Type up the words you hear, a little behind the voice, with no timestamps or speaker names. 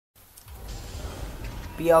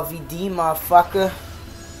BLVD, motherfucker.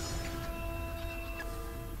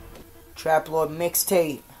 Trap Lord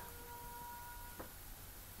mixtape.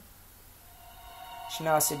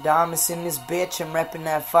 Shnozz A.K.A in this bitch. I'm reppin'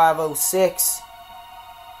 that 506.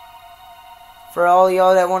 For all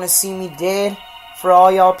y'all that wanna see me dead, for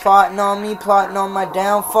all y'all plotting on me, plotting on my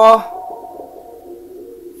downfall,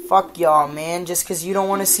 fuck y'all, man. Just cause you don't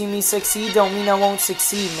wanna see me succeed don't mean I won't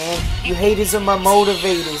succeed, man. You haters are my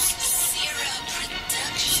motivators.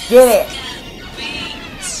 Get it!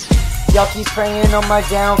 Y'all keep praying on my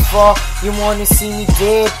downfall. You wanna see me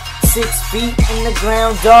dead? 6 feet in the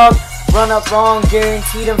ground, dog. Run up wrong,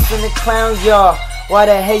 guaranteed I'm finna clown y'all. Why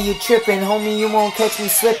the hell you trippin'? Homie, you won't catch me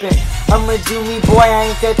slippin'. I'ma do me, boy,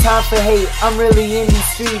 I ain't got time for hate. I'm really in these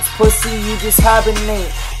streets, pussy, you just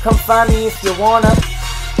hibernate. Come find me if you wanna.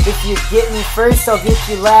 If you get me first, I'll get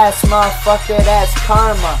you last, motherfucker, that's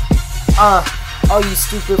karma. All you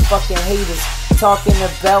stupid fucking haters talking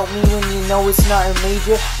about me when you know it's nothing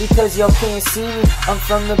major, because y'all can't see me. I'm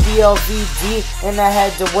from the BLVD, and I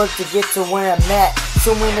had to work to get to where I'm at.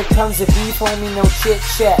 So when it comes to beef, homie, no chit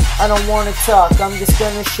chat. I don't wanna talk, I'm just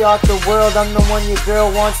gonna shock the world. I'm the one your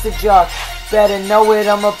girl wants to jock. Better know it,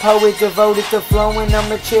 I'm a poet devoted to flowing.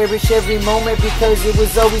 I'ma cherish every moment because it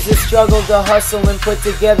was always a struggle to hustle and put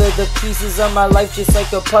together the pieces of my life just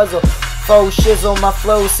like a puzzle. Faux shizzle, my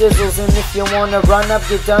flow sizzles, and if you wanna run up,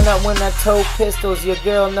 get done up when I tote pistols. Your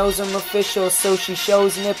girl knows I'm official, so she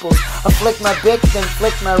shows nipples. I flick my bick, then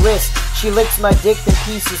flick my wrist. She licks my dick, then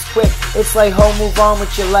pieces quick. It's like, ho, move on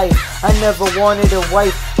with your life. I never wanted a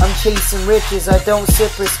wife, I'm chasing riches, I don't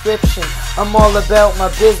sip prescription. I'm all about my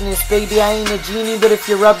business, baby, I ain't a genie, but if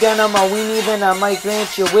you rub down on my weenie, then I might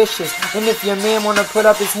grant your wishes. And if your man wanna put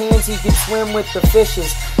up his hands, he can swim with the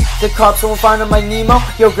fishes. The cops won't find him like Nemo.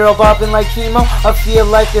 Your girl bopping like chemo. I feel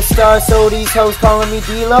like a star, so these hoes calling me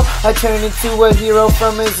D-Lo. I turned into a hero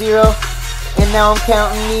from a zero, and now I'm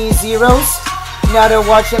counting these zeros. Now they're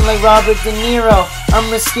watching like Robert De Niro.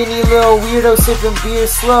 I'm a skinny little weirdo sipping beer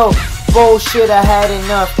slow. Bullshit, I had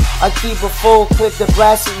enough. I keep a full clip to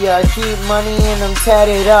blast at ya. I keep money and I'm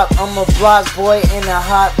tatted up. I'm a block boy and a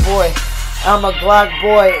hot boy. I'm a Glock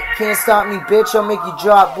boy, can't stop me, bitch, I'll make you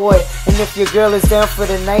drop, boy. And if your girl is down for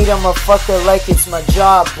the night, I'ma fuck her like it's my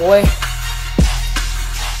job, boy.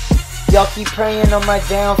 Y'all keep praying on my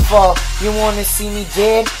downfall. You wanna see me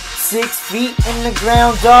dead? 6 feet in the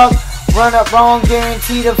ground, dog. Run up wrong,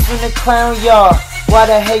 guaranteed I'm finna clown y'all. Why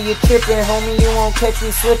the hell you trippin', homie, you won't catch me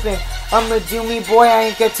slippin'. I'ma do me, boy, I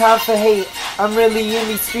ain't got time for hate. I'm really in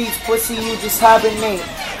these streets, pussy, you just hibernate.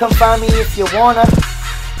 Come find me if you wanna.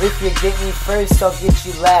 If you get me first, I'll get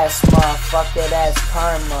you last, motherfucker, that's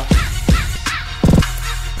karma.